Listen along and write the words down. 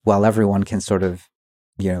while everyone can sort of,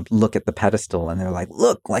 look at the pedestal and they're like,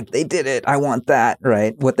 look, like they did it. I want that,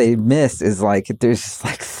 right? What they miss is like, there's just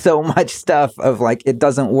like so much stuff of like, it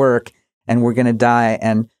doesn't work and we're going to die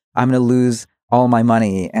and I'm going to lose all my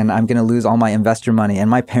money and I'm going to lose all my investor money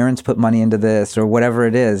and my parents put money into this or whatever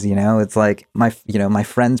it is, it's like my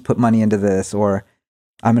friends put money into this or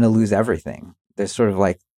I'm going to lose everything. There's sort of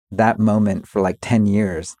like that moment for like 10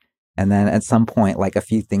 years. And then at some point, like a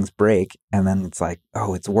few things break and then it's like,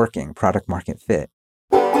 oh, it's working, product market fit.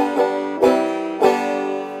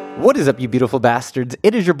 What is up, you beautiful bastards?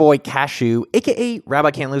 It is your boy Cashew, aka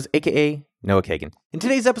Rabbi Can't Lose, aka Noah Kagan. In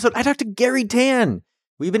today's episode, I talked to Gary Tan.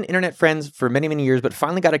 We've been internet friends for many, many years, but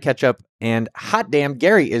finally got to catch up. And hot damn,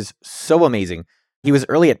 Gary is so amazing. He was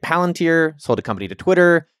early at Palantir, sold a company to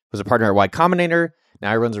Twitter, was a partner at Y Combinator.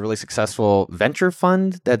 Now he runs a really successful venture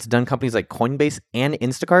fund that's done companies like Coinbase and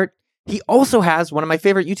Instacart. He also has one of my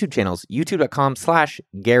favorite YouTube channels,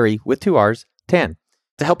 youtube.com/Gary with 2 R's, Tan,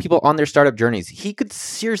 to help people on their startup journeys. He could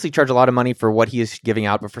seriously charge a lot of money for what he is giving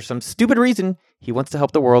out, but for some stupid reason, he wants to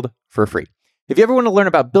help the world for free. If you ever want to learn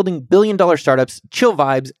about building billion-dollar startups, chill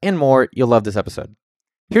vibes, and more, you'll love this episode.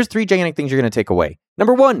 Here's 3 gigantic things you're going to take away.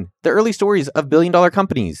 Number 1, the early stories of billion-dollar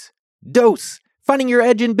companies. Dose, finding your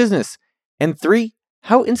edge in business. And 3,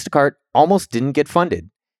 how Instacart almost didn't get funded.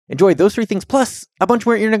 Enjoy those 3 things, plus a bunch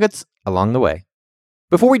more ear nuggets along the way.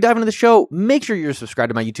 Before we dive into the show, make sure you're subscribed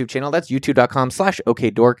to my YouTube channel. That's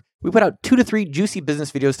youtube.com/OKDork. We put out 2 to 3 juicy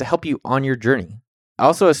business videos to help you on your journey.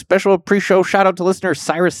 Also, a special pre-show shout out to listener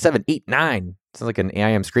Cyrus789. Sounds like an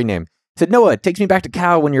AIM screen name. Said, Noah, it takes me back to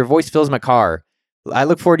Cal when your voice fills my car. I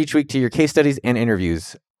look forward each week to your case studies and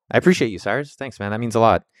interviews. I appreciate you, Cyrus. Thanks, man. That means a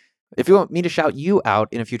lot. If you want me to shout you out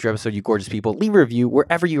in a future episode, you gorgeous people, leave a review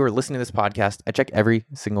wherever you are listening to this podcast. I check every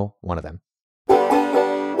single one of them.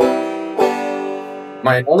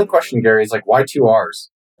 My only question, Gary, is like, why 2 R's?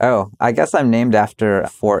 Oh, I guess I'm named after a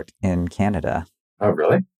fort in Canada. Oh,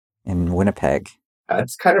 really? In Winnipeg.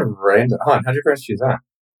 That's kind of random. How'd your parents choose that?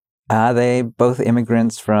 They both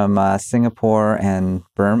immigrants from Singapore and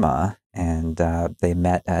Burma, and they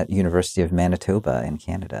met at University of Manitoba in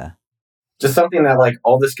Canada. Just something that like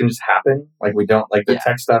all this can just happen. Like we don't like the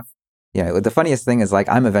tech stuff. Yeah. The funniest thing is like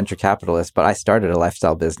I'm a venture capitalist, but I started a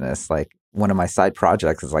lifestyle business. Like one of my side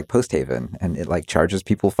projects is like Post Haven, and it like charges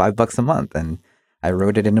people $5 a month, and I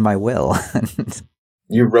wrote it into my will.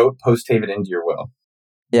 You wrote Post Haven into your will?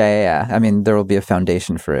 Yeah. I mean, there will be a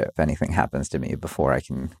foundation for it if anything happens to me before I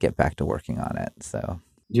can get back to working on it. So,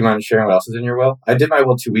 do you mind sharing what else is in your will? I did my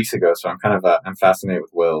will 2 weeks ago, so I'm kind of I'm fascinated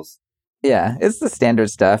with wills. Yeah, it's the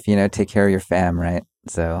standard stuff, take care of your fam, right?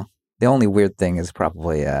 So the only weird thing is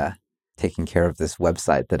probably taking care of this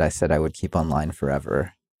website that I said I would keep online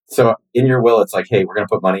forever. So in your will, it's like, hey, we're going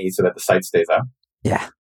to put money so that the site stays up. Yeah.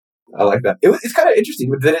 I like that. It's kind of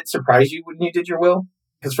interesting. Did it surprise you when you did your will?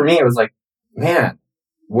 Because for me, it was like, man,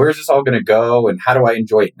 where's this all going to go? And how do I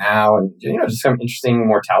enjoy it now? And, just some interesting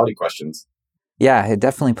mortality questions. Yeah, it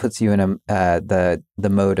definitely puts you in the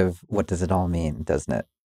mode of what does it all mean, doesn't it?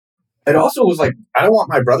 It also was like, I don't want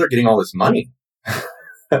my brother getting all this money.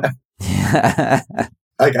 Yeah.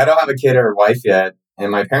 Like, I don't have a kid or a wife yet,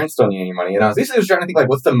 and my parents don't need any money. And I was basically trying to think, like,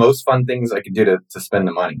 what's the most fun things I could do to spend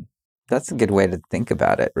the money? That's a good way to think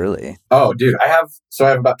about it, really. Oh, dude, I have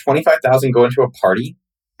about 25,000 going to a party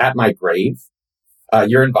at my grave.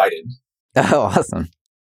 You're invited. Oh, awesome.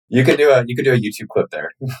 You could do a YouTube clip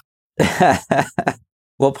there.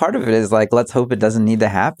 Well, part of it is like, let's hope it doesn't need to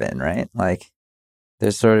happen, right? Like,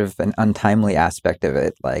 there's sort of an untimely aspect of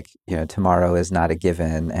it. Like, tomorrow is not a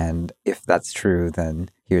given. And if that's true, then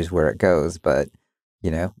here's where it goes. But,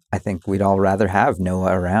 I think we'd all rather have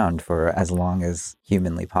Noah around for as long as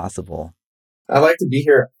humanly possible. I like to be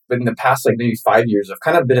here. But in the past, like maybe 5 years, I've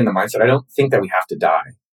kind of been in the mindset, I don't think that we have to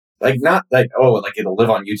die. Like, not like, oh, like it'll live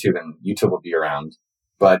on YouTube and YouTube will be around.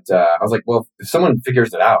 But I was like, well, if someone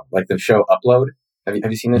figures it out, like the show Upload, have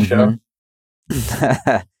you seen this show?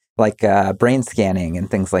 Like brain scanning and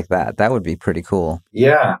things like that. That would be pretty cool.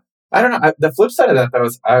 Yeah. I don't know. The flip side of that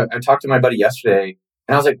was, I talked to my buddy yesterday,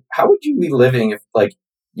 and I was like, how would you be living if like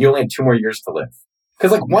you only had 2 more years to live?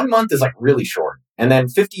 Because like 1 month is like really short. And then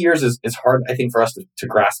 50 years is hard, I think, for us to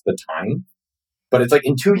grasp the time. But it's like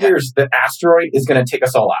in 2 years, the asteroid is going to take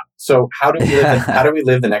us all out. So how do we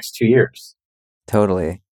live the next 2 years?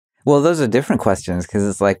 Totally. Well, those are different questions, because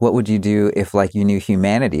it's like, what would you do if like you knew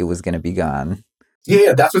humanity was going to be gone?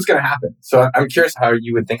 Yeah, that's what's going to happen. So I'm curious how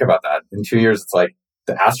you would think about that. In 2 years, it's like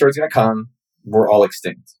the asteroid's going to come. We're all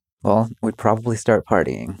extinct. Well, we'd probably start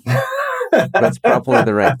partying. That's probably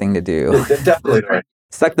the right thing to do. Definitely right.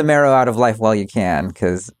 Suck the marrow out of life while you can,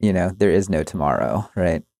 because, there is no tomorrow,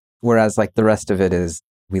 right? Whereas like the rest of it is,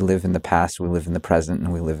 We live in the past, we live in the present,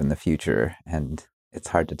 and we live in the future. And it's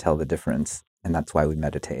hard to tell the difference. And that's why we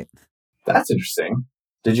meditate. That's interesting.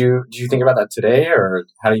 Did you think about that today, or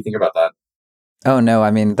how do you think about that? Oh, no.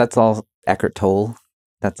 I mean, that's all Eckhart Tolle.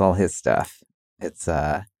 That's all his stuff. It's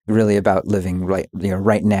really about living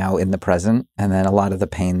right now in the present. And then a lot of the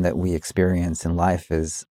pain that we experience in life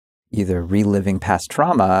is either reliving past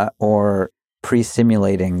trauma or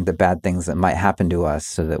pre-simulating the bad things that might happen to us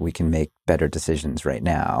so that we can make better decisions right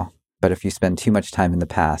now. But if you spend too much time in the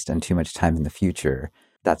past and too much time in the future,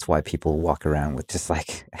 that's why people walk around with just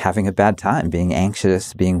like having a bad time, being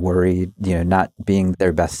anxious, being worried, not being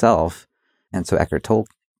their best self. And so Eckhart Tolle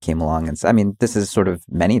came along and said, I mean, this is sort of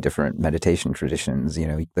many different meditation traditions.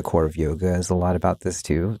 The core of yoga is a lot about this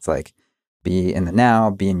too. It's like, be in the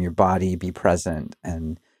now, be in your body, be present.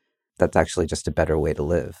 And that's actually just a better way to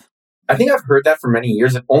live. I think I've heard that for many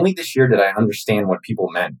years, and only this year did I understand what people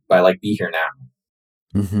meant by like be here now.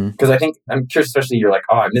 Because I'm curious, especially you're like,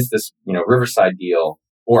 oh, I missed this, Riverside deal,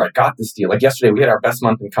 or I got this deal. Like yesterday, we had our best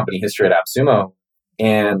month in company history at AppSumo,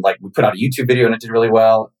 and like we put out a YouTube video and it did really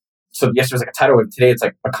well. So yesterday was like a tidal wave. Today it's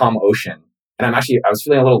like a calm ocean, and I was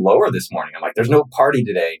feeling a little lower this morning. I'm like, there's no party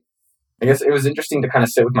today. I guess it was interesting to kind of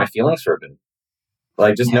sit with my feelings for a bit,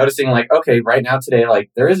 like just noticing like, okay, right now today,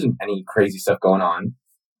 like there isn't any crazy stuff going on.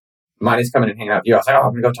 Monty's coming and hanging out with you. I was like, oh, I'm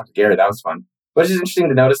gonna go talk to Gary. That was fun. But it's just interesting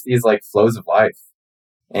to notice these like flows of life,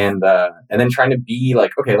 and then trying to be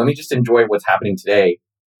like, okay, let me just enjoy what's happening today,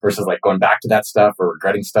 versus like going back to that stuff or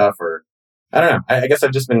regretting stuff, or I don't know. I guess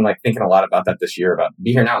I've just been like thinking a lot about that this year, about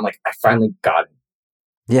be here now. I'm like, I finally got it.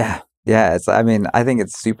 Yeah. I think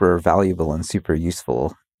it's super valuable and super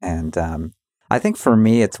useful. And I think for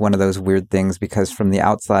me, it's one of those weird things because from the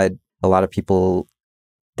outside, a lot of people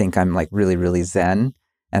think I'm like really, really Zen.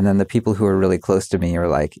 And then the people who are really close to me are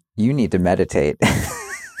like, you need to meditate.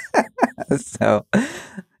 So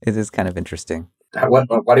it is kind of interesting.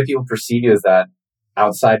 Why do people perceive you as that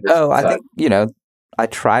outside? I think, I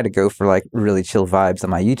try to go for like really chill vibes on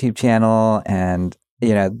my YouTube channel. And,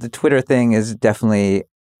 the Twitter thing is definitely,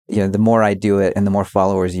 the more I do it and the more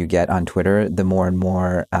followers you get on Twitter, the more and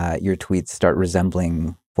more your tweets start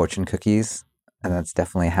resembling fortune cookies. And that's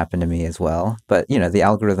definitely happened to me as well. But, the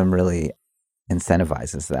algorithm really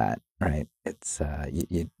incentivizes that, right? It's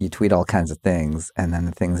you tweet all kinds of things, and then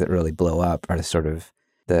the things that really blow up are sort of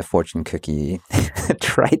the fortune cookie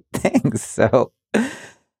trite things. So,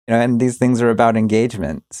 and these things are about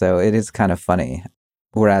engagement. So it is kind of funny.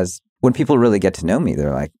 Whereas when people really get to know me,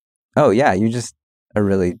 they're like, oh yeah, you're just a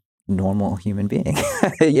really normal human being.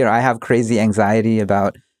 I have crazy anxiety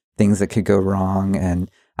about things that could go wrong, and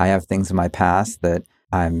I have things in my past that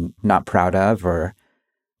I'm not proud of, or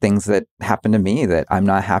things that happen to me that I'm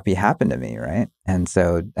not happy happen to me, right? And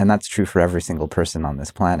that's true for every single person on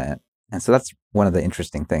this planet. And so that's one of the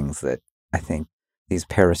interesting things that I think these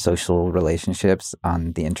parasocial relationships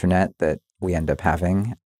on the internet that we end up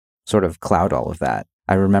having sort of cloud all of that.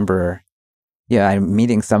 I remember, I'm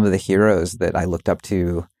meeting some of the heroes that I looked up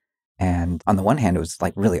to. And on the one hand, it was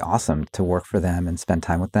like really awesome to work for them and spend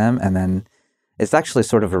time with them. And then it's actually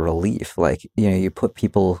sort of a relief. Like, you put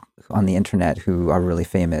people on the internet who are really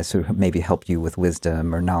famous, who maybe help you with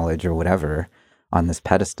wisdom or knowledge or whatever on this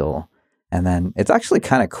pedestal. And then it's actually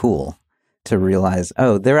kind of cool to realize,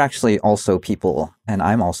 oh, they're actually also people and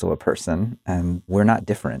I'm also a person and we're not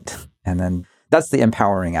different. And then that's the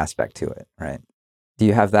empowering aspect to it, right? Do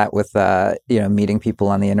you have that with, meeting people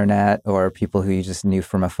on the internet or people who you just knew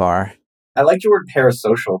from afar? I like your word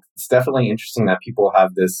parasocial. It's definitely interesting that people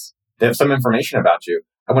they have some information about you.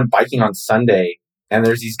 I went biking on Sunday and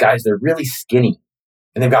there's these guys, they're really skinny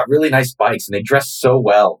and they've got really nice bikes and they dress so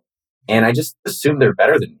well. And I just assume they're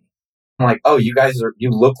better than me. I'm like, oh, you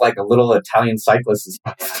look like a little Italian cyclist is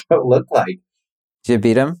supposed to look like. Did you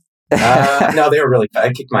beat them? No, they were really fast.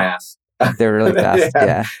 I kicked my ass. They're really fast,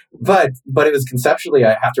 yeah. But it was conceptually,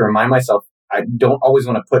 I have to remind myself, I don't always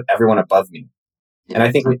want to put everyone above me. And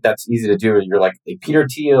I think that's easy to do. You're like Peter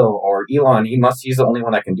Thiel or Elon, he's the only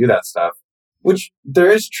one that can do that stuff, which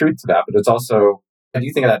there is truth to that. But it's also, I do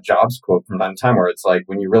think of that Jobs quote from time to time where it's like,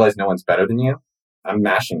 when you realize no one's better than you, I'm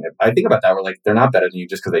mashing it. I think about that. We're like, they're not better than you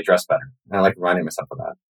just because they dress better. And I like reminding myself of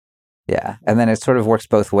that. Yeah. And then it sort of works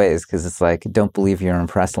both ways because it's like, don't believe your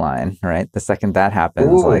impress line, right? The second that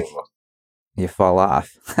happens, like you fall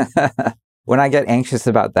off. When I get anxious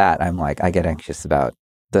about that, I get anxious about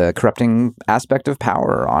the corrupting aspect of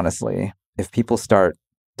power, honestly. If people start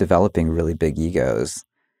developing really big egos,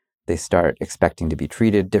 they start expecting to be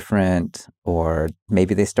treated different, or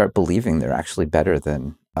maybe they start believing they're actually better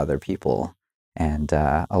than other people. And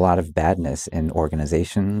a lot of badness in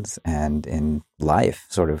organizations and in life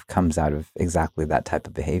sort of comes out of exactly that type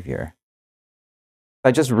of behavior.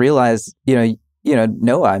 I just realized,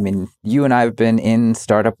 Noah, I mean, you and I have been in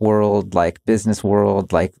startup world, like business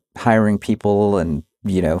world, like hiring people and,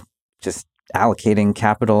 just allocating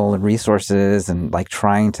capital and resources and like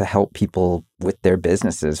trying to help people with their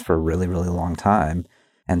businesses for a really, really long time.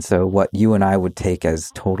 And so what you and I would take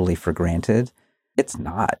as totally for granted, it's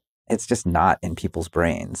not. It's just not in people's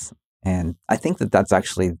brains. And I think that that's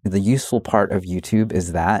actually the useful part of YouTube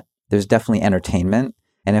is that there's definitely entertainment.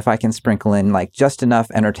 And if I can sprinkle in like just enough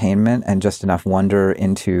entertainment and just enough wonder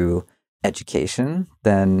into education,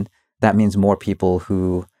 then that means more people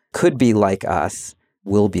who could be like us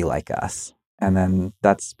will be like us. And then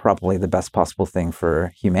that's probably the best possible thing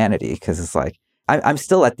for humanity because it's like, I'm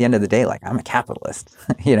still at the end of the day, like I'm a capitalist,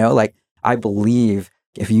 like I believe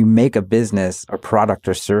if you make a business or product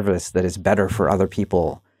or service that is better for other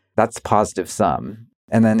people, that's positive sum.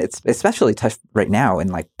 And then it's especially tough right now in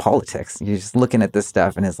like politics. You're just looking at this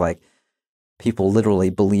stuff and it's like people literally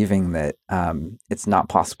believing that it's not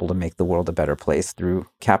possible to make the world a better place through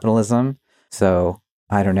capitalism. So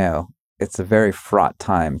I don't know. It's a very fraught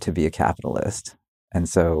time to be a capitalist. And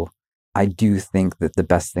so I do think that the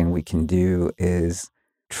best thing we can do is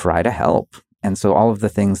try to help. And so all of the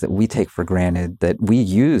things that we take for granted that we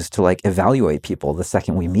use to like evaluate people the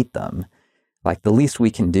second we meet them, like the least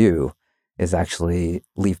we can do is actually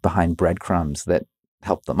leave behind breadcrumbs that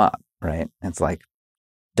help them up, right? It's like,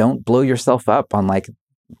 don't blow yourself up on like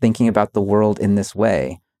thinking about the world in this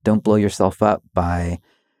way. Don't blow yourself up by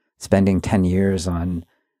spending 10 years on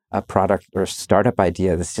a product or startup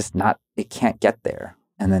idea that's just not, it can't get there.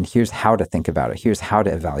 And then here's how to think about it. Here's how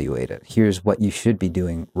to evaluate it. Here's what you should be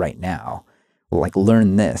doing right now. Like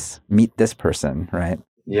learn this, meet this person, right?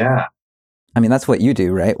 Yeah. I mean, that's what you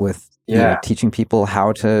do, right? With teaching people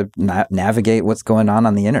how to navigate what's going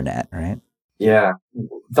on the internet, right? Yeah.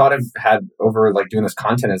 Thought I've had over like doing this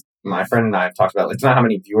content is my friend and I have talked about, like, it's not how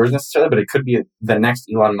many viewers necessarily, but it could be the next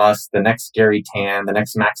Elon Musk, the next Gary Tan, the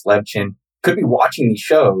next Max Levchin could be watching these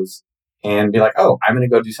shows and be like, oh, I'm going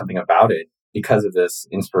to go do something about it because of this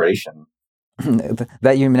inspiration.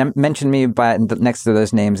 That you mentioned me by next to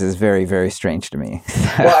those names is very, very strange to me.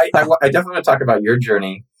 Well, I definitely want to talk about your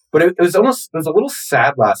journey, but it was a little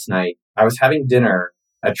sad last night. I was having dinner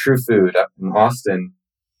at True Food up in Austin,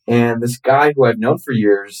 and this guy who I've known for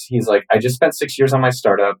years, he's like, I just spent 6 years on my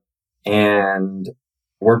startup, and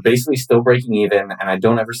we're basically still breaking even, and I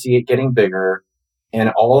don't ever see it getting bigger. And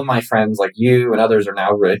all of my friends like you and others are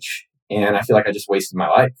now rich, and I feel like I just wasted my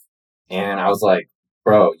life. And I was like,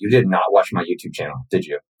 bro, you did not watch my YouTube channel, did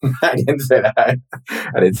you? I didn't say that.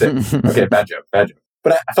 I didn't say, okay, bad joke. But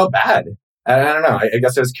I felt bad. I don't know. I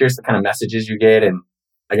guess I was curious the kind of messages you get, and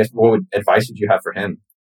I guess what advice would you have for him?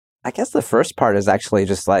 I guess the first part is actually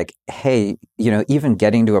just like, hey, even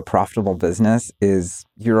getting to a profitable business is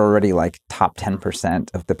you're already like top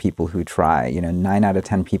 10% of the people who try. 9 out of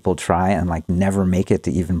 10 people try and like never make it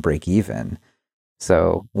to even break even.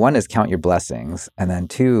 So 1 is count your blessings. And then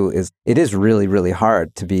 2 is it is really, really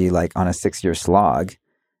hard to be like on a 6-year slog.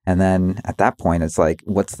 And then at that point, it's like,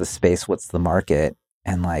 what's the space? What's the market?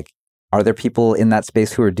 And like, are there people in that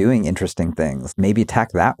space who are doing interesting things? Maybe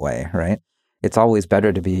attack that way, right? It's always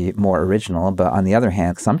better to be more original. But on the other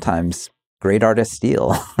hand, sometimes great artists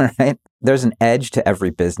steal, right? There's an edge to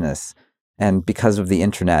every business. And because of the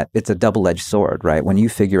internet, it's a double-edged sword, right? When you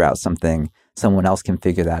figure out something, someone else can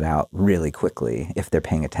figure that out really quickly if they're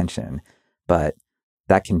paying attention. But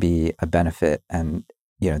that can be a benefit. And,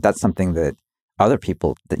 that's something that other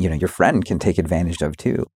people, that your friend can take advantage of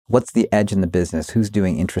too. What's the edge in the business? Who's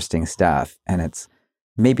doing interesting stuff? And it's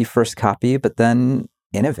maybe first copy, but then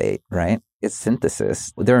innovate, right? It's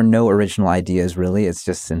synthesis. There are no original ideas really. It's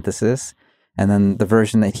just synthesis. And then the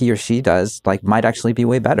version that he or she does like might actually be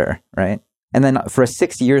way better, right? And then for a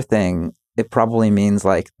 6-year thing, it probably means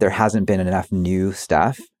like there hasn't been enough new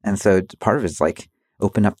stuff. And so part of it is like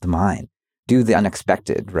open up the mind, do the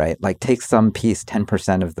unexpected, right? Like take some piece,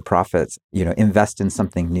 10% of the profits, invest in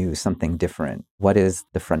something new, something different. What is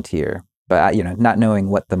the frontier? But, not knowing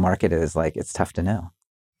what the market is, like it's tough to know.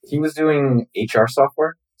 He was doing HR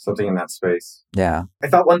software, something in that space. Yeah. I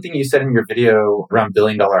thought one thing you said in your video around $1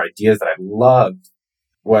 billion ideas that I loved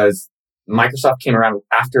was Microsoft came around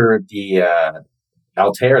after the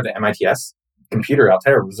Altair, the MITS computer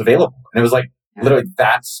Altair was available. And it was like literally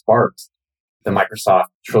that sparked the Microsoft $1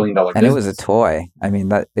 trillion business. And it was a toy. I mean,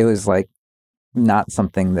 that it was like not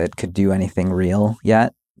something that could do anything real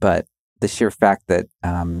yet, but the sheer fact that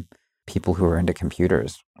people who are into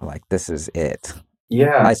computers are like, this is it.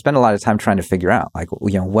 Yeah. I spend a lot of time trying to figure out like,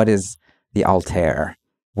 what is the Altair.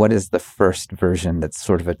 What is the first version that's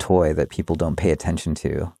sort of a toy that people don't pay attention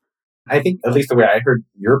to? I think, at least the way I heard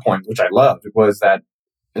your point, which I loved, was that,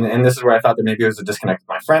 and this is where I thought that maybe it was a disconnect with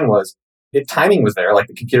my friend, was timing was there. Like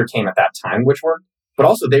the computer came at that time, which worked, but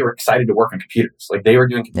also they were excited to work on computers. Like they were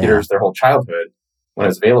doing computers their whole childhood when it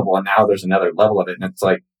was available. And now there's another level of it. And it's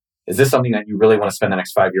like, is this something that you really want to spend the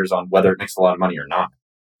next 5 years on, whether it makes a lot of money or not?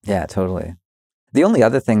 Yeah, totally. The only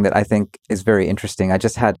other thing that I think is very interesting, I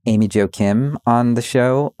just had Amy Jo Kim on the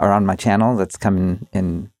show or on my channel that's coming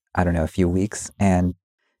in, I don't know, a few weeks. And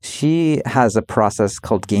she has a process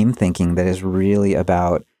called game thinking that is really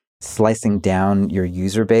about slicing down your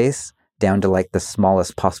user base down to like the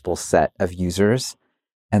smallest possible set of users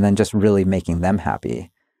and then just really making them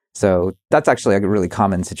happy. So that's actually a really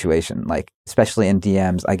common situation. Like, especially in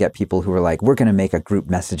DMs, I get people who are like, we're going to make a group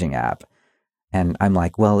messaging app. And I'm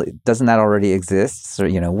like, well, doesn't that already exist? So,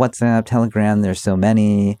 WhatsApp, Telegram, there's so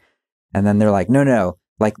many. And then they're like, no.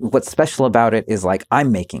 Like, what's special about it is like,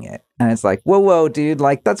 I'm making it. And it's like, whoa, dude,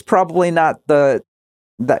 like, that's probably not that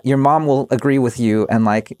your mom will agree with you. And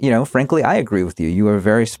like, frankly, I agree with you. You are a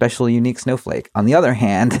very special, unique snowflake. On the other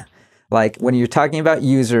hand, like when you're talking about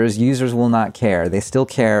users will not care. They still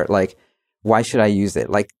care. Like, why should I use it?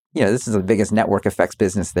 Like, this is the biggest network effects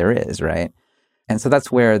business there is, right? And so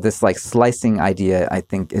that's where this like slicing idea, I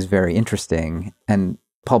think, is very interesting. And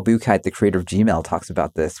Paul Buchheit, the creator of Gmail, talks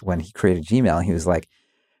about this when he created Gmail. He was like,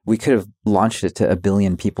 we could have launched it to 1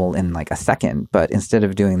 billion people in like a second, but instead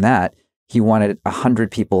of doing that, he wanted 100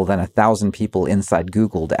 people, then 1,000 people inside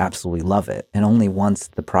Google to absolutely love it. And only once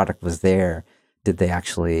the product was there did they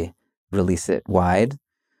actually release it wide.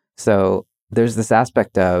 So there's this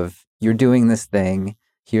aspect of you're doing this thing,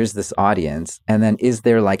 here's this audience, and then is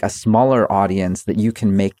there like a smaller audience that you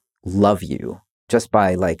can make love you just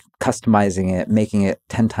by like customizing it, making it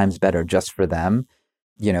 10 times better just for them?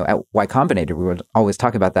 At Y Combinator, we would always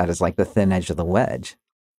talk about that as like the thin edge of the wedge.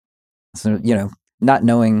 So, not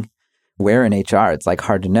knowing where in HR, it's like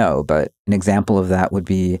hard to know, but an example of that would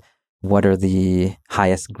be what are the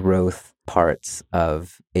highest growth parts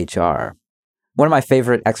of HR? One of my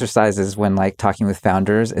favorite exercises when like talking with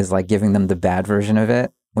founders is like giving them the bad version of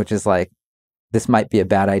it, which is like, this might be a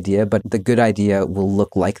bad idea, but the good idea will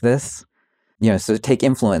look like this. So take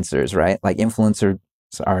influencers, right? Like influencers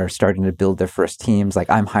are starting to build their first teams. Like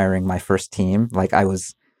I'm hiring my first team. Like I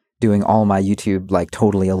was doing all my YouTube like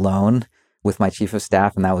totally alone with my chief of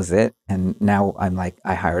staff, and that was it. And now I'm like,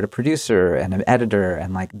 I hired a producer and an editor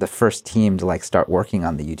and like the first team to like start working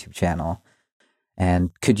on the YouTube channel. And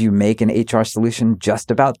could you make an HR solution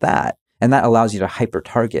just about that? And that allows you to hyper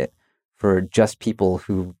target for just people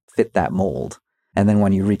who fit that mold. And then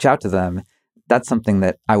when you reach out to them, that's something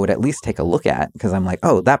that I would at least take a look at, because I'm like,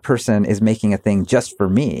 oh, that person is making a thing just for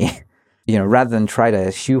me, rather than try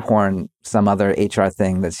to shoehorn some other HR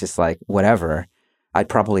thing that's just like, whatever. I'd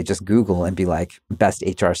probably just Google and be like, best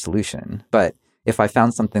HR solution. But if I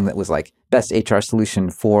found something that was like best HR solution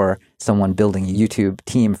for someone building a YouTube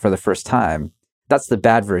team for the first time, that's the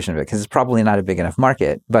bad version of it, because it's probably not a big enough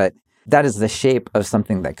market, but that is the shape of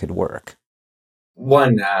something that could work.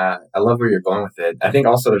 One, I love where you're going with it. I think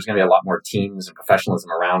also there's going to be a lot more teams and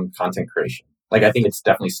professionalism around content creation. Like, I think it's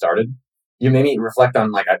definitely started. You made me reflect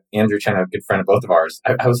on like Andrew Chen, a good friend of both of ours.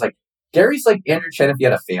 I was like, Gary's like Andrew Chen if he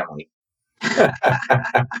had a family.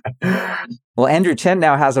 Well, Andrew Chen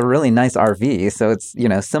now has a really nice RV, so it's,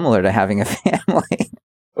 similar to having a family.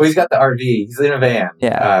 Well, he's got the RV. He's in a van.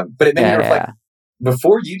 Yeah. But it made me reflect. Yeah.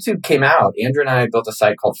 Before YouTube came out, Andrew and I built a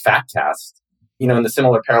site called FatCast. In the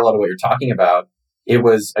similar parallel to what you're talking about, it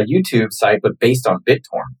was a YouTube site, but based on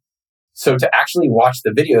BitTorrent. So to actually watch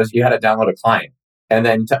the videos, you had to download a client. And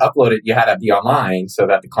then to upload it, you had to be online so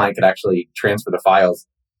that the client could actually transfer the files.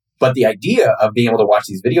 But the idea of being able to watch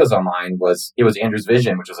these videos online was Andrew's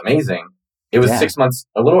vision, which was amazing. It was 6 months,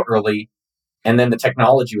 a little early, and then the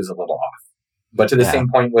technology was a little off. But to the same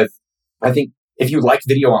point with, I think if you like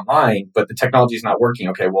video online, but the technology is not working,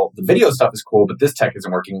 okay, well, the video stuff is cool, but this tech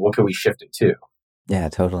isn't working. What could we shift it to? Yeah,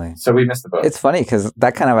 totally. So we missed the boat. It's funny because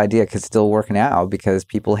that kind of idea could still work now because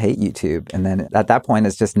people hate YouTube. And then at that point,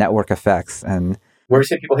 it's just network effects. And where you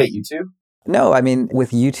say people hate YouTube? No, I mean,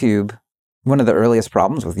 with YouTube, one of the earliest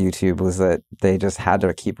problems with YouTube was that they just had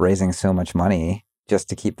to keep raising so much money just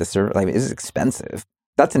to keep the server. Like, it was expensive.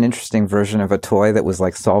 That's an interesting version of a toy that was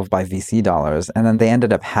like solved by VC dollars. And then they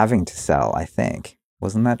ended up having to sell, I think.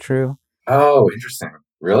 Wasn't that true? Oh, interesting.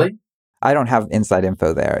 Really? I don't have inside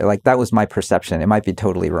info there. Like, that was my perception. It might be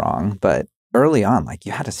totally wrong. But early on, like,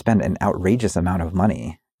 you had to spend an outrageous amount of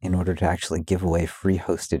money in order to actually give away free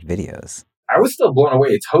hosted videos. I was still blown away.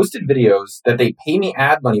 It's hosted videos that they pay me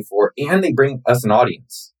ad money for, and they bring us an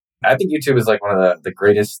audience. I think YouTube is like one of the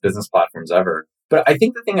greatest business platforms ever. But I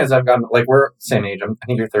think the thing is, I've gotten, like, we're same age. I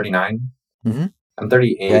think you're 39. Mm-hmm. I'm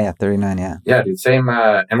 38. Yeah, 39, yeah. Yeah, dude, same.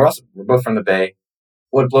 And we're both from the Bay.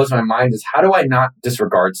 What blows my mind is, how do I not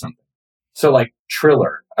disregard something? So like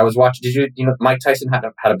Triller, I was watching, Mike Tyson had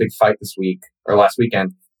a big fight this week or last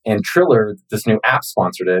weekend, and Triller, this new app,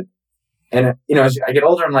 sponsored it. And, as I get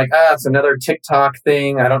older, I'm like, it's another TikTok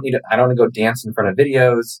thing. I don't want to go dance in front of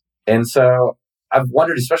videos. And so I've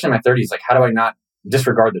wondered, especially in my 30s, like, how do I not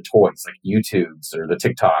disregard the toys like YouTubes or the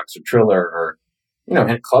TikToks or Triller or,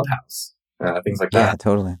 and Clubhouse, things like that. Yeah,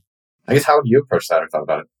 totally. I guess, how have you approached that or thought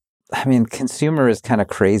about it? I mean, consumer is kind of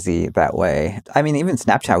crazy that way. I mean, even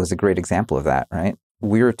Snapchat was a great example of that, right?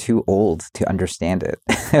 We were too old to understand it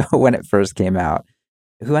when it first came out.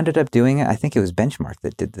 Who ended up doing it? I think it was Benchmark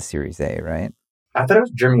that did the Series A, right? I thought it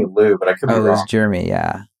was Jeremy Liu, but I could be wrong. It was Jeremy,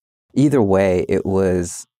 yeah. Either way,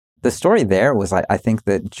 the story there was, I think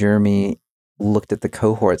that Jeremy looked at the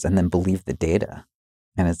cohorts and then believed the data.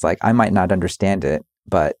 And it's like, I might not understand it,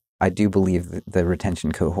 but I do believe the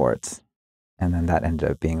retention cohorts. And then that ended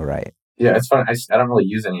up being right. Yeah, it's fun. I don't really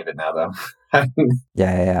use any of it now, though.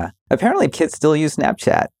 Yeah. Apparently, kids still use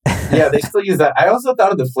Snapchat. Yeah, they still use that. I also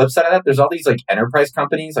thought of the flip side of that. There's all these like enterprise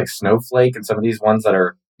companies like Snowflake and some of these ones that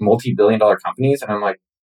are multi-billion-dollar companies. And I'm like,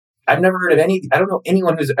 I've never heard of I don't know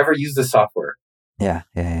anyone who's ever used this software. Yeah.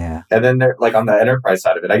 And then they're like on the enterprise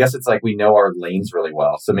side of it. I guess it's like we know our lanes really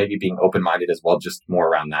well. So maybe being open-minded as well, just more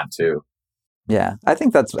around that too. Yeah, I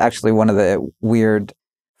think that's actually one of the weird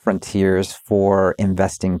frontiers for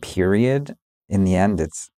investing, period. In the end,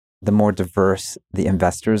 it's the more diverse the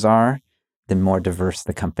investors are, the more diverse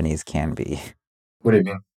the companies can be. What do you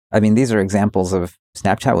mean? I mean, these are examples of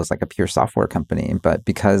Snapchat was like a pure software company, but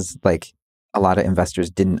because like a lot of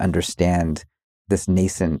investors didn't understand this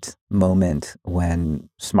nascent moment when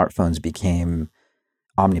smartphones became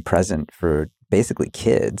omnipresent for basically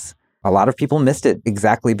kids, a lot of people missed it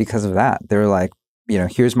exactly because of that. They're like,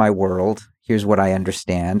 here's my world, here's what I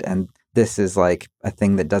understand, and this is like a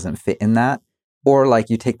thing that doesn't fit in that. Or like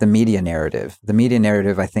you take the media narrative. The media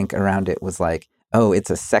narrative, I think, around it was like, oh, it's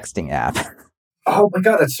a sexting app. Oh my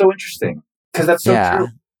God, that's so interesting. Because that's so true.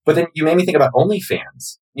 But then you made me think about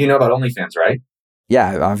OnlyFans. You know about OnlyFans, right?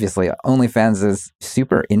 Yeah, obviously. OnlyFans is a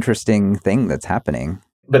super interesting thing that's happening.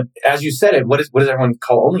 But as you said it, what does everyone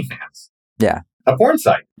call OnlyFans? Yeah. A porn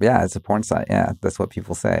site. Yeah, it's a porn site. Yeah, that's what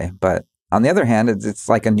people say. But on the other hand, it's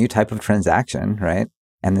like a new type of transaction, right?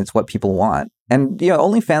 And it's what people want. And,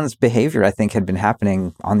 OnlyFans behavior, I think, had been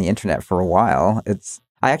happening on the internet for a while.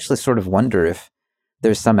 I actually sort of wonder if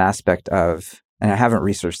there's some aspect of, and I haven't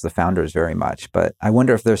researched the founders very much, but I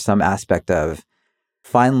wonder if there's some aspect of,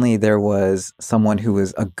 finally there was someone who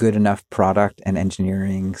was a good enough product and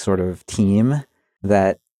engineering sort of team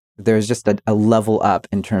that there's just a level up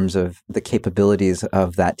in terms of the capabilities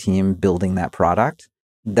of that team building that product.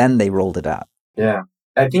 Then they rolled it out. Yeah.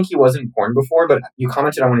 I think he was in porn before, but you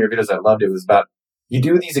commented on one of your videos I loved. It was about, you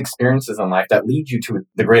do these experiences in life that lead you to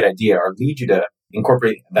the great idea or lead you to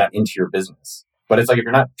incorporate that into your business. But it's like, if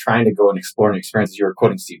you're not trying to go and explore new experiences, you were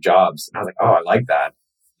quoting Steve Jobs. And I was like, oh, I like that.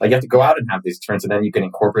 Like, you have to go out and have these experiences, and then you can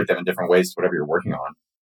incorporate them in different ways to whatever you're working on.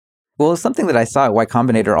 Well, it's something that I saw at Y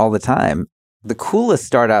Combinator all the time. The coolest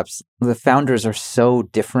startups, the founders are so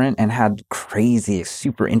different and had crazy,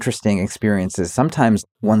 super interesting experiences, sometimes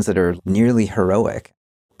ones that are nearly heroic.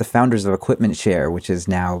 The founders of Equipment Share, which is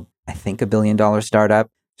now, I think, $1 billion startup,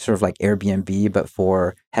 sort of like Airbnb, but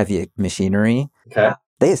for heavy machinery. Okay.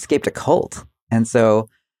 They escaped a cult. And so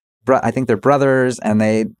I think they're brothers, and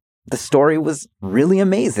the story was really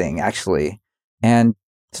amazing, actually. And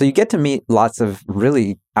so you get to meet lots of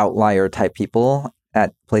really outlier type people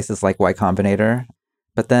at places like Y Combinator.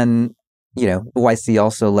 But then, YC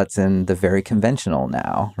also lets in the very conventional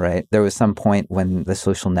now, right? There was some point when The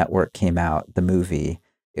Social Network came out, the movie,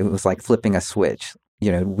 it was like flipping a switch.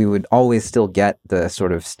 We would always still get the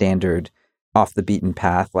sort of standard off the beaten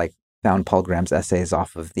path, like found Paul Graham's essays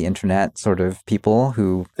off of the internet sort of people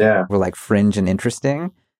who were like fringe and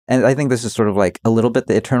interesting. And I think this is sort of like a little bit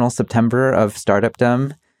the eternal September of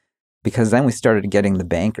startupdom, because then we started getting the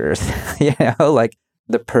bankers, like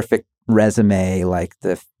the perfect resume, like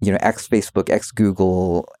the, ex-Facebook,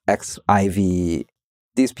 ex-Google, ex-Ivy.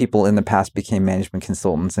 These people in the past became management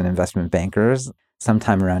consultants and investment bankers.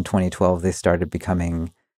 Sometime around 2012, they started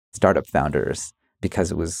becoming startup founders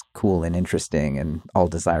because it was cool and interesting and all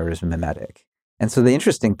desirous and mimetic. And so the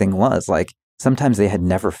interesting thing was, like, sometimes they had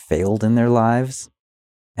never failed in their lives.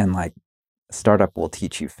 And like, startup will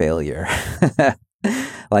teach you failure.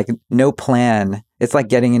 Like, no plan. It's like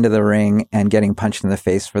getting into the ring and getting punched in the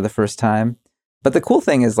face for the first time. But the cool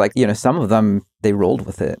thing is like, some of them, they rolled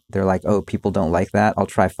with it. They're like, oh, people don't like that. I'll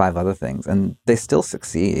try 5 other things. And they still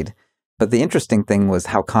succeed. But the interesting thing was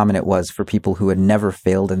how common it was for people who had never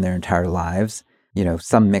failed in their entire lives,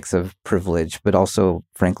 some mix of privilege, but also,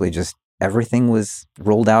 frankly, just everything was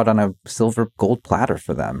rolled out on a silver gold platter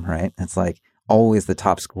for them, right? It's like always the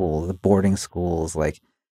top school, the boarding schools, like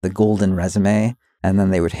the golden resume. And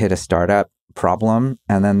then they would hit a startup problem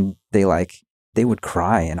and then they would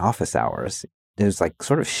cry in office hours. It was like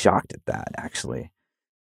sort of shocked at that, actually.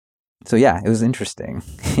 So yeah, it was interesting.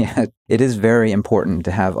 Yeah, it is very important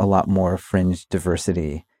to have a lot more fringe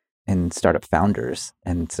diversity in startup founders.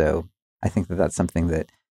 And so I think that that's something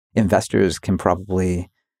that investors can probably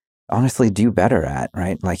honestly do better at,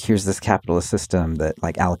 right? Like here's this capitalist system that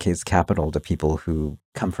like allocates capital to people who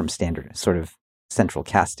come from standard sort of central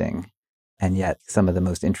casting. And yet some of the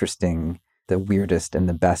most interesting, the weirdest and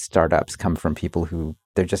the best startups come from people who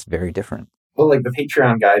they're just very different. Well, like the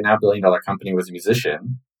Patreon guy, now $1 billion company, was a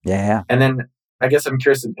musician. Yeah. And then I guess I'm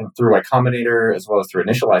curious, through Y Combinator as well as through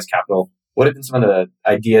Initialize Capital, what have been some of the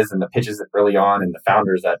ideas and the pitches early on and the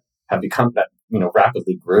founders that have become that,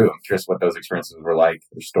 rapidly grew? I'm curious what those experiences were like,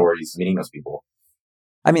 their stories, meeting those people.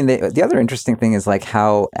 I mean, the other interesting thing is like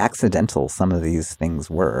how accidental some of these things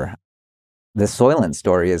were. The Soylent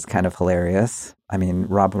story is kind of hilarious. I mean,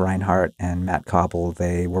 Rob Reinhart and Matt Cobble,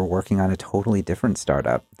 they were working on a totally different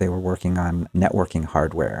startup. They were working on networking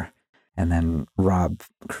hardware. And then Rob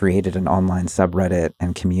created an online subreddit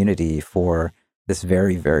and community for this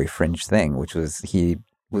very, very fringe thing, which was he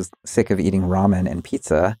was sick of eating ramen and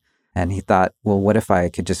pizza. And he thought, well, what if I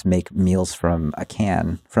could just make meals from a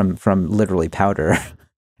can, from literally powder?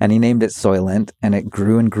 And he named it Soylent, and it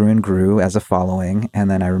grew and grew and grew as a following. And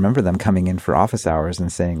then I remember them coming in for office hours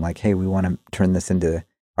and saying like, hey, we want to turn this into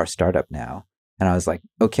our startup now. And I was like,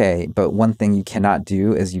 okay, but one thing you cannot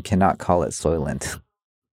do is you cannot call it Soylent.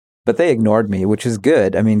 But they ignored me, which is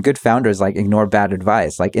good. I mean, good founders like ignore bad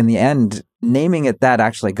advice. Like in the end, naming it that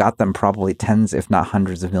actually got them probably tens, if not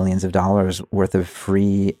hundreds of millions of dollars worth of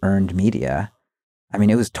free earned media. I mean,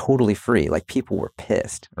 it was totally free. Like people were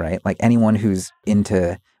pissed, right? Like anyone who's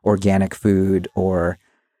into organic food or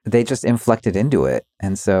they just inflected into it.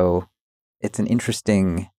 And so it's an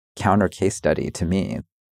interesting counter case study to me.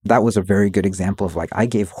 That was a very good example of like, I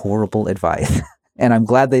gave horrible advice and I'm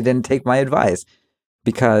glad they didn't take my advice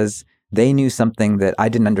because they knew something that I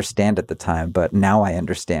didn't understand at the time, but now I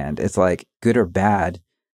understand. It's like good or bad,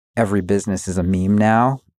 every business is a meme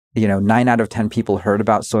now. 9 out of 10 people heard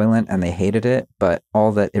about Soylent and they hated it, but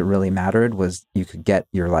all that it really mattered was you could get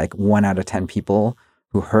your like 1 out of 10 people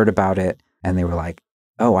who heard about it and they were like,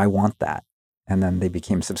 oh, I want that. And then they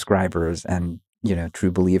became subscribers and,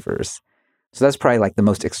 true believers. So that's probably like the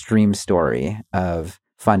most extreme story of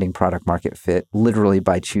finding product market fit, literally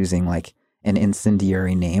by choosing like an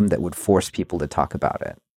incendiary name that would force people to talk about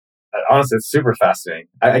it. Honestly, it's super fascinating.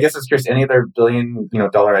 I guess I was curious, any other $1 billion,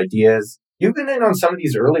 dollar ideas? You've been in on some of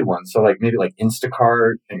these early ones. So like maybe like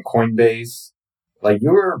Instacart and Coinbase, like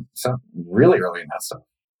you were really early in that stuff.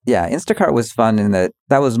 Yeah, Instacart was fun in that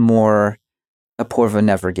was more Apoorva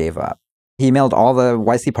never gave up. He emailed all the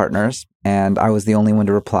YC partners and I was the only one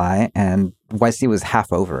to reply. And YC was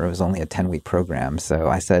half over. It was only a 10-week program. So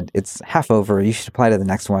I said, it's half over. You should apply to the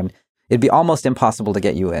next one. It'd be almost impossible to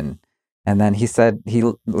get you in. And then he said he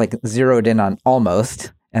like zeroed in on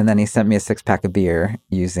almost. And then he sent me a 6-pack of beer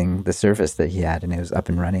using the service that he had. And it was up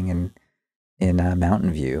and running in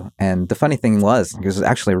Mountain View. And the funny thing was, it was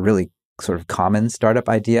actually a really sort of common startup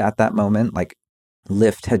idea at that moment. Like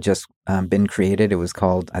Lyft had just been created. It was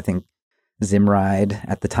called, I think, Zimride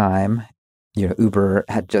at the time. Uber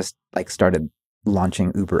had just like started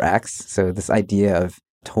launching UberX. So this idea of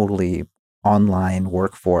totally online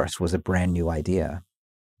workforce was a brand new idea.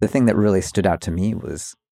 The thing that really stood out to me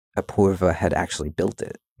was Apoorva had actually built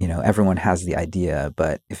it. Everyone has the idea,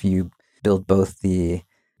 but if you build both the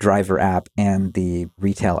driver app and the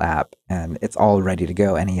retail app and it's all ready to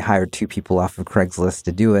go, and he hired 2 people off of Craigslist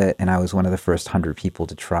to do it, and I was one of the first 100 people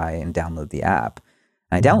to try and download the app.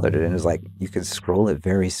 And I downloaded it and it was like, you could scroll it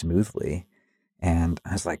very smoothly. And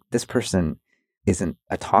I was like, this person isn't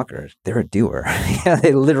a talker, they're a doer.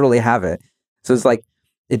 They literally have it. So it's like,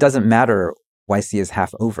 it doesn't matter YC is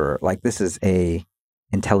half over. Like this is a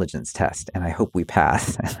intelligence test and I hope we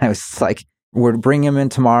pass. And I was like, we're bringing him in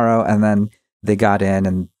tomorrow. And then they got in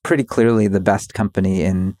and pretty clearly the best company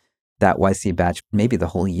in that YC batch, maybe the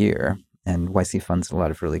whole year. And YC funds a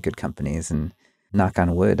lot of really good companies and knock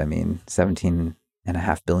on wood, I mean,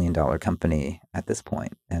 $17.5 billion company at this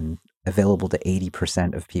point and available to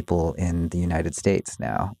 80% of people in the United States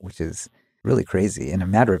now, which is really crazy in a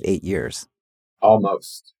matter of 8 years.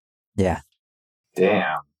 Almost. Yeah.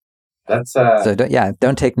 Damn. That's So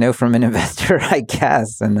don't take no from an investor, I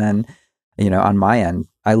guess. And then, on my end,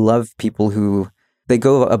 I love people who they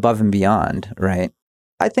go above and beyond, right?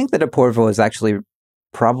 I think that Apoorvo is actually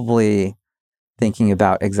probably thinking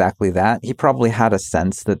about exactly that. He probably had a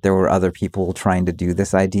sense that there were other people trying to do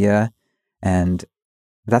this idea. And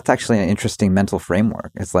that's actually an interesting mental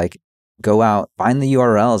framework. It's like, go out, find the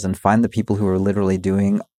URLs and find the people who are literally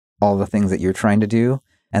doing all the things that you're trying to do,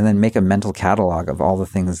 and then make a mental catalog of all the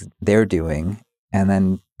things they're doing, and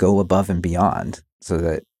then go above and beyond so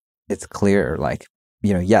that it's clear, like,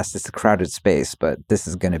 yes, it's a crowded space, but this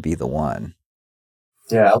is going to be the one.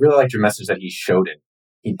 Yeah, I really liked your message that he showed it.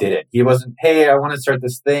 He did it. He wasn't, hey, I want to start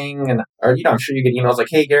this thing. Or I'm sure you get emails like,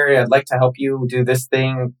 hey, Gary, I'd like to help you do this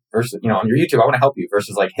thing. Versus, on your YouTube, I want to help you.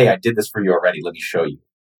 Versus like, hey, I did this for you already. Let me show you.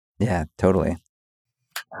 Yeah, totally.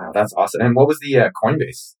 That's awesome. And what was the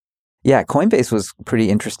Coinbase? Yeah, Coinbase was pretty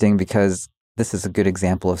interesting because this is a good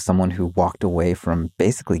example of someone who walked away from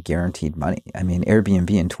basically guaranteed money. I mean, Airbnb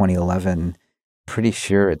in 2011, pretty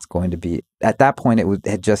sure it's going to be, at that point,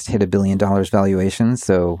 had just hit $1 billion valuation.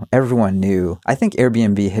 So everyone knew, I think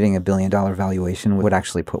Airbnb hitting $1 billion valuation would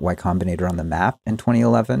actually put Y Combinator on the map in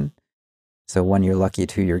 2011. So 1, you're lucky,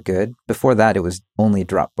 2, you're good. Before that, it was only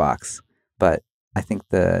Dropbox. But I think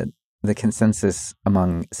the consensus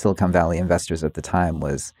among Silicon Valley investors at the time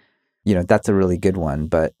was, that's a really good one,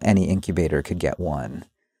 but any incubator could get one.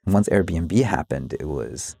 And once Airbnb happened, it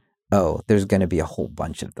was, there's going to be a whole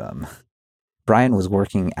bunch of them. Brian was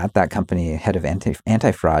working at that company, head of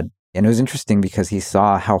anti-fraud. And it was interesting because he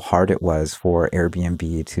saw how hard it was for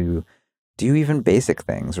Airbnb to do even basic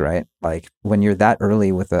things, right? Like when you're that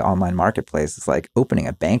early with the online marketplace, it's like opening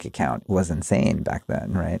a bank account was insane back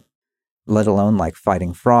then, right? Let alone like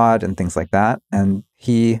fighting fraud and things like that. And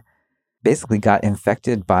he basically got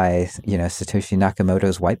infected by, Satoshi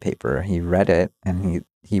Nakamoto's white paper. He read it and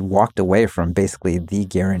he walked away from basically the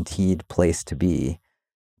guaranteed place to be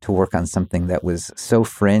to work on something that was so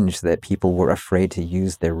fringe that people were afraid to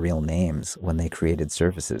use their real names when they created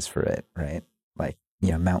services for it, right? Like,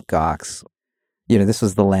 Mt. Gox. This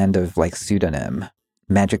was the land of like pseudonym,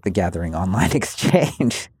 Magic the Gathering online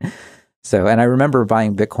exchange. So, and I remember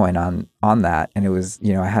buying Bitcoin on that, and it was,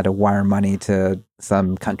 I had to wire money to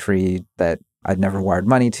some country that I'd never wired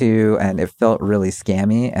money to, and it felt really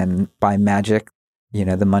scammy. And by magic,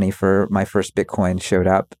 the money for my first Bitcoin showed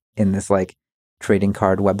up in this like trading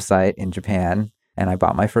card website in Japan, and I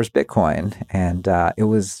bought my first Bitcoin, and it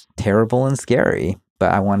was terrible and scary,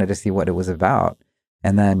 but I wanted to see what it was about.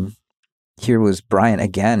 And then here was Brian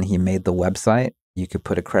again. He made the website. You could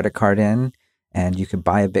put a credit card in, and you could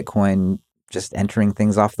buy a Bitcoin just entering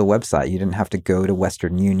things off the website. You didn't have to go to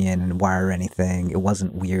Western Union and wire anything. It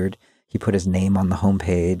wasn't weird. He put his name on the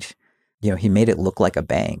homepage. He made it look like a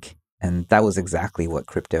bank. And that was exactly what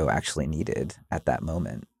crypto actually needed at that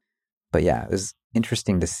moment. But yeah, it was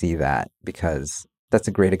interesting to see that because that's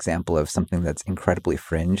a great example of something that's incredibly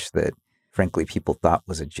fringe that, frankly, people thought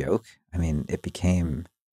was a joke. I mean, it became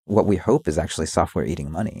what we hope is actually software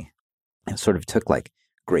eating money. It sort of took like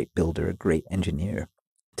great builder, great engineer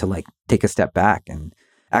to like take a step back and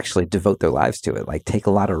actually devote their lives to it, like take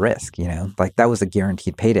a lot of risk, like that was a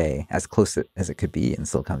guaranteed payday as close as it could be in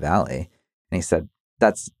Silicon Valley. And he said,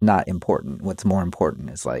 that's not important. What's more important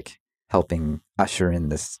is like helping usher in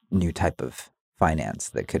this new type of finance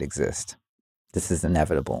that could exist. This is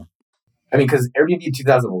inevitable. I mean, because Airbnb in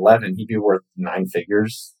 2011, he'd be worth 9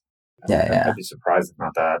 figures. Yeah. I'd be surprised if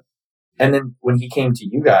not that. And then when he came to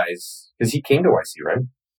you guys, because he came to YC, right?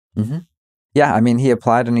 Mm-hmm. Yeah, I mean, he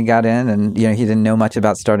applied and he got in, and he didn't know much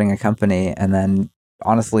about starting a company. And then,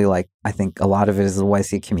 honestly, like I think a lot of it is the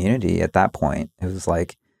YC community. At that point, it was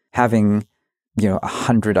like having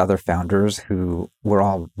 100 other founders who were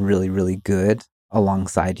all really, really good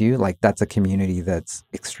alongside you. Like that's a community that's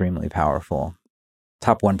extremely powerful.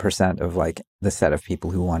 Top 1% of like the set of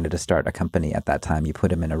people who wanted to start a company at that time. You put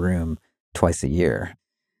them in a room twice a year.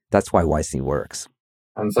 That's why YC works.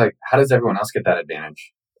 I was like, how does everyone else get that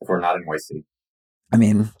advantage if we're not in YC? I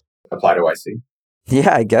mean, apply to YC?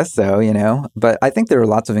 Yeah, I guess so, But I think there are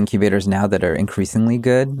lots of incubators now that are increasingly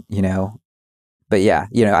good, But yeah,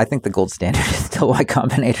 I think the gold standard is still Y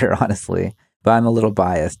Combinator, honestly. But I'm a little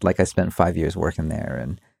biased. Like I spent 5 years working there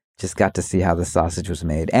and just got to see how the sausage was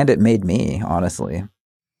made. And it made me, honestly.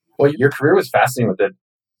 Well, your career was fascinating with it.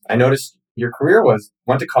 I noticed your career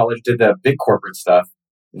went to college, did the big corporate stuff,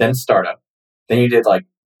 then startup. Then you did like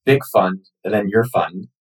big fund and then your fund.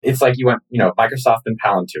 It's like you went, Microsoft and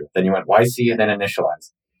Palantir. Then you went YC and then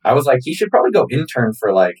Initialize. I was like, he should probably go intern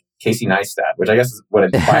for like Casey Neistat, which I guess is what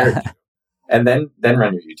inspired you. And then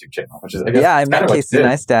run your YouTube channel, which is, I guess, I met Casey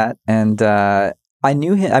Neistat, and I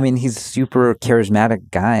knew him. I mean, he's a super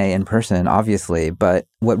charismatic guy in person, obviously. But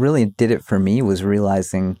what really did it for me was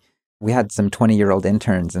realizing we had some 20-year-old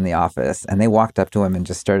interns in the office, and they walked up to him and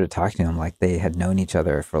just started talking to him like they had known each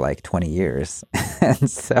other for like 20 years. And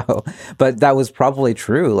so, but that was probably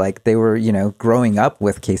true. Like they were, growing up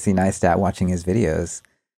with Casey Neistat, watching his videos.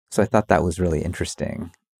 So I thought that was really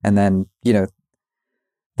interesting. And then,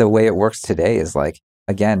 the way it works today is like,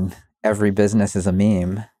 again, every business is a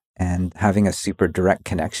meme, and having a super direct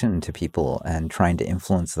connection to people and trying to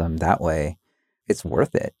influence them that way, it's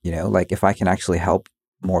worth it. Like if I can actually help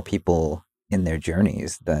more people in their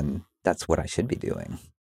journeys, then that's what I should be doing.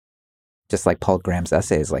 Just like Paul Graham's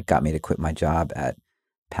essays like got me to quit my job at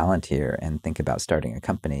Palantir and think about starting a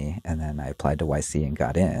company. And then I applied to YC and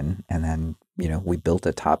got in. And then, we built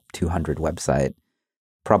a top 200 website,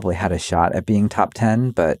 probably had a shot at being top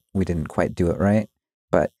 10, but we didn't quite do it right.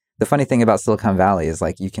 But the funny thing about Silicon Valley is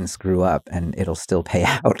like you can screw up and it'll still pay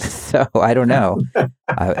out. So I don't know.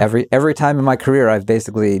 Every time in my career, I've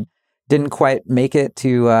basically didn't quite make it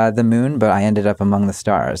to the moon, but I ended up among the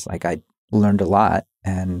stars. Like I learned a lot.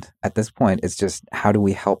 And at this point, it's just how do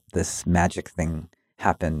we help this magic thing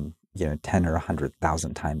happen, 10 or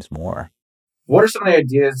 100,000 times more? What are some of the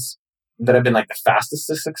ideas that have been like the fastest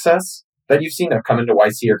to success that you've seen that have come into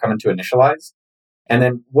YC or come into Initialize? And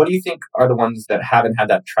then what do you think are the ones that haven't had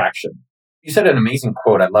that traction? You said an amazing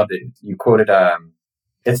quote. I loved it. You quoted,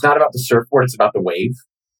 it's not about the surfboard, it's about the wave.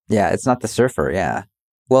 Yeah, it's not the surfer. Yeah.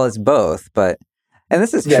 Well, it's both, and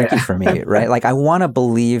this is tricky for me, right? Like I want to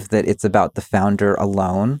believe that it's about the founder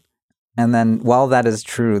alone. And then while that is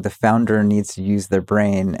true, the founder needs to use their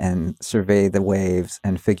brain and survey the waves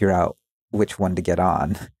and figure out which one to get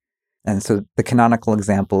on. And so the canonical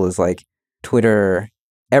example is like Twitter.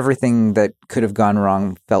 Everything that could have gone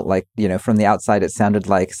wrong felt like, from the outside, it sounded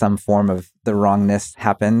like some form of the wrongness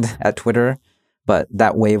happened at Twitter. But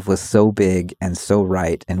that wave was so big and so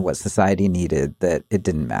right and what society needed that it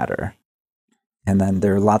didn't matter. And then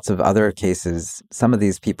there are lots of other cases, some of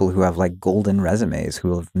these people who have like golden resumes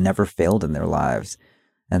who have never failed in their lives.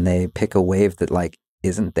 And they pick a wave that like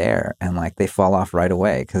isn't there and like they fall off right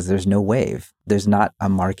away because there's no wave. There's not a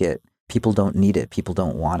market. People don't need it. People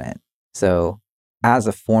don't want it. So as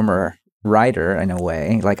a former writer, in a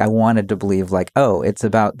way, like I wanted to believe like, oh, it's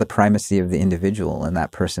about the primacy of the individual and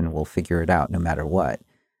that person will figure it out no matter what.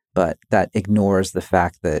 But that ignores the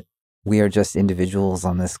fact that we are just individuals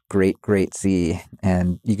on this great, great sea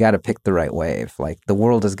and you got to pick the right wave. Like the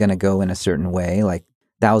world is going to go in a certain way, like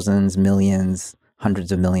thousands, millions,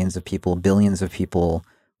 hundreds of millions of people, billions of people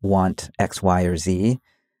want X, Y, or Z.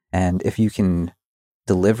 And if you can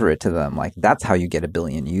deliver it to them, like that's how you get a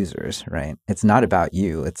billion users, right? It's not about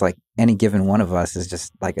you. It's like any given one of us is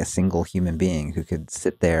just like a single human being who could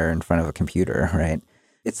sit there in front of a computer, right?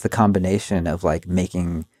 It's the combination of like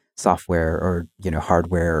making software or,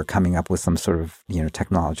 hardware or coming up with some sort of,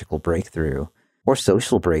 technological breakthrough or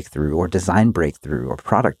social breakthrough or design breakthrough or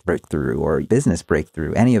product breakthrough or business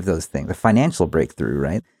breakthrough, any of those things, the financial breakthrough,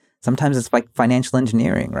 right? Sometimes it's like financial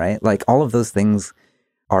engineering, right? Like all of those things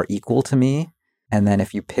are equal to me. And then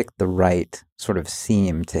if you pick the right sort of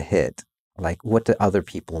seam to hit, like what do other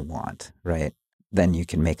people want, right? Then you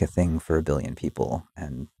can make a thing for a billion people.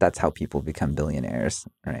 And that's how people become billionaires,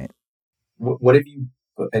 right? What have you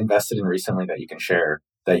invested in recently that you can share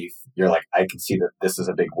that you're like, I can see that this is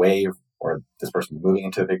a big wave or this person moving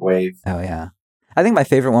into a big wave? Oh, yeah. I think my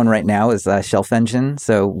favorite one right now is Shelf Engine.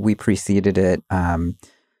 So we preceded it.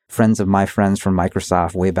 Friends of my friends from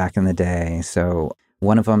Microsoft way back in the day. So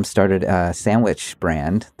one of them started a sandwich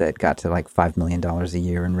brand that got to like $5 million a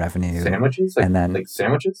year in revenue. Sandwiches? And then like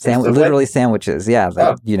sandwiches? Literally sandwiches. Yeah.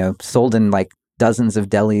 That, sold in like dozens of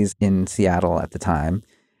delis in Seattle at the time.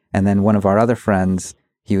 And then one of our other friends,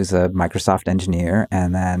 he was a Microsoft engineer.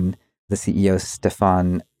 And then the CEO,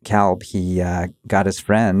 Stefan Kalb, he got his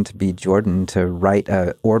friend, B. Jordan, to write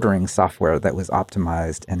a ordering software that was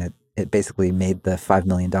optimized. And it basically made the $5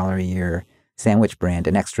 million a year sandwich brand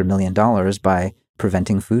an extra $1 million by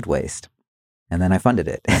preventing food waste. And then I funded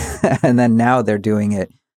it. And then now they're doing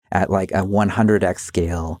it at like a 100x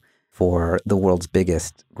scale for the world's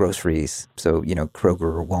biggest groceries. So,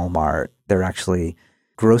 Kroger, Walmart, they're actually,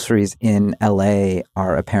 groceries in LA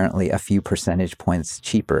are apparently a few percentage points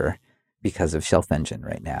cheaper because of Shelf Engine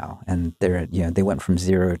right now. And they went from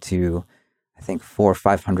 0 to, I think, 400 or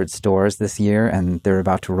 500 stores this year, and they're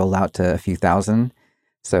about to roll out to a few thousand.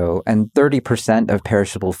 So, and 30% of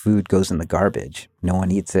perishable food goes in the garbage. No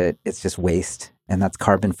one eats it. It's just waste. And that's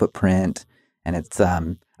carbon footprint. And it's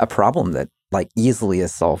a problem that like easily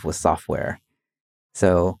is solved with software.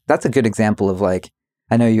 So that's a good example of like,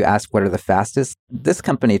 I know you asked what are the fastest. This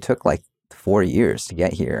company took like 4 years to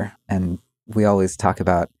get here. And we always talk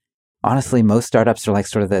about, honestly, most startups are like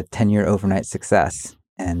sort of the 10-year overnight success.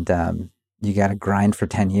 And you got to grind for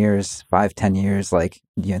 10 years, 10 years, like,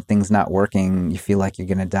 things not working. You feel like you're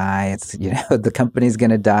going to die. It's, the company's going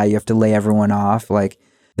to die. You have to lay everyone off. Like,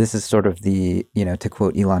 this is sort of the, to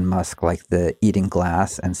quote Elon Musk, like the eating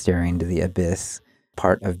glass and staring into the abyss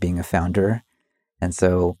part of being a founder. And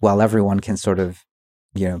so while everyone can sort of,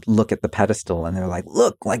 look at the pedestal and they're like,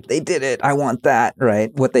 look, like they did it. I want that,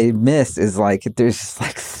 right? What they miss is like, there's just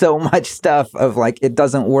like so much stuff of like, it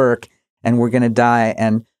doesn't work and we're going to die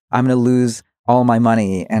and I'm going to lose all my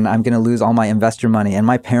money and I'm going to lose all my investor money and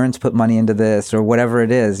my parents put money into this or whatever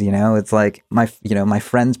it is, it's like my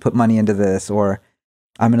friends put money into this or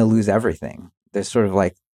I'm going to lose everything. There's sort of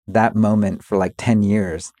like that moment for like 10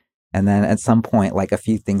 years. And then at some point, like a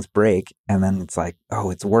few things break and then it's like,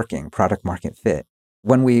 oh, it's working, product market fit.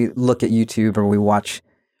 When we look at YouTube or we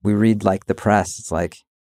read like the press, it's like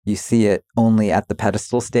you see it only at the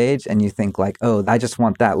pedestal stage and you think like, oh, I just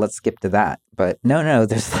want that. Let's skip to that. But no,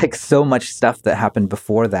 there's like so much stuff that happened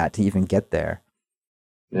before that to even get there.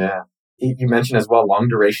 Yeah. You mentioned as well, long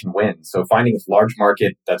duration wins. So finding a large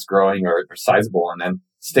market that's growing or sizable and then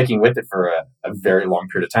sticking with it for a very long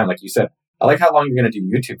period of time. Like you said, I like how long you're going to do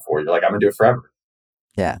YouTube for. You're like, I'm going to do it forever.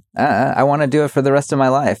 Yeah, I want to do it for the rest of my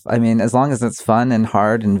life. I mean, as long as it's fun and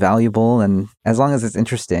hard and valuable and as long as it's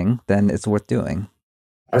interesting, then it's worth doing.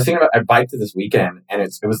 I was thinking about, I biked this weekend and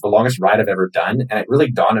it was the longest ride I've ever done. And it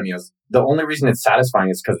really dawned on me, the only reason it's satisfying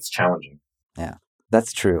is because it's challenging. Yeah,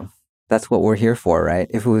 that's true. That's what we're here for, right?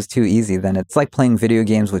 If it was too easy, then it's like playing video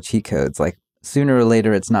games with cheat codes. Like sooner or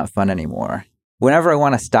later, it's not fun anymore. Whenever I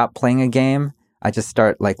want to stop playing a game, I just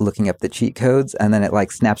start like looking up the cheat codes and then it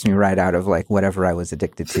like snaps me right out of like whatever I was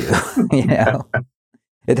addicted to,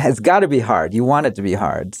 It has got to be hard. You want it to be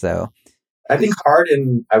hard. So I think hard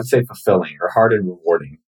and I would say fulfilling or hard and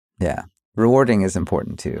rewarding. Yeah. Rewarding is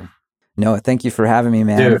important too. Noah, thank you for having me,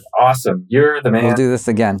 man. Dude, awesome. You're the man. We'll do this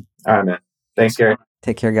again. All right, man. Thanks, Gary.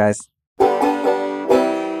 Take care, guys. Well,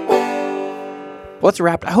 that's a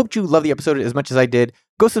wrap. I hope you love the episode as much as I did.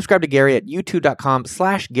 Go subscribe to Gary at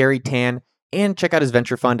youtube.com/GaryTan and check out his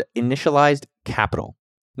venture fund, Initialized Capital.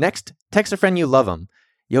 Next, text a friend you love them.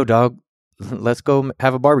 Yo, dog, let's go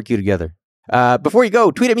have a barbecue together. Before you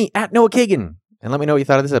go, tweet at me at Noah Kagan and let me know what you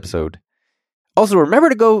thought of this episode. Also, remember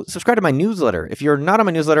to go subscribe to my newsletter. If you're not on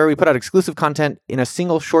my newsletter, we put out exclusive content in a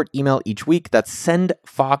single short email each week. That's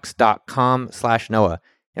sendfox.com/Noah.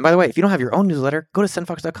 And by the way, if you don't have your own newsletter, go to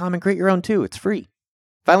sendfox.com and create your own too. It's free.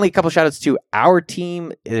 Finally, a couple shout outs to our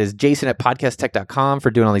team. It is Jason at podcasttech.com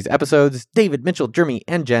for doing all these episodes, David, Mitchell, Jeremy,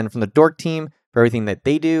 and Jen from the Dork team for everything that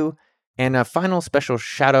they do. And a final special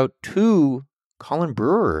shout out to Colin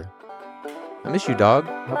Brewer. I miss you, dog.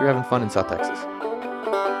 Hope you're having fun in South Texas.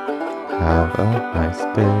 Have a nice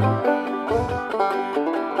day.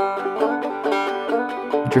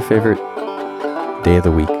 What's your favorite day of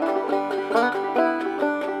the week?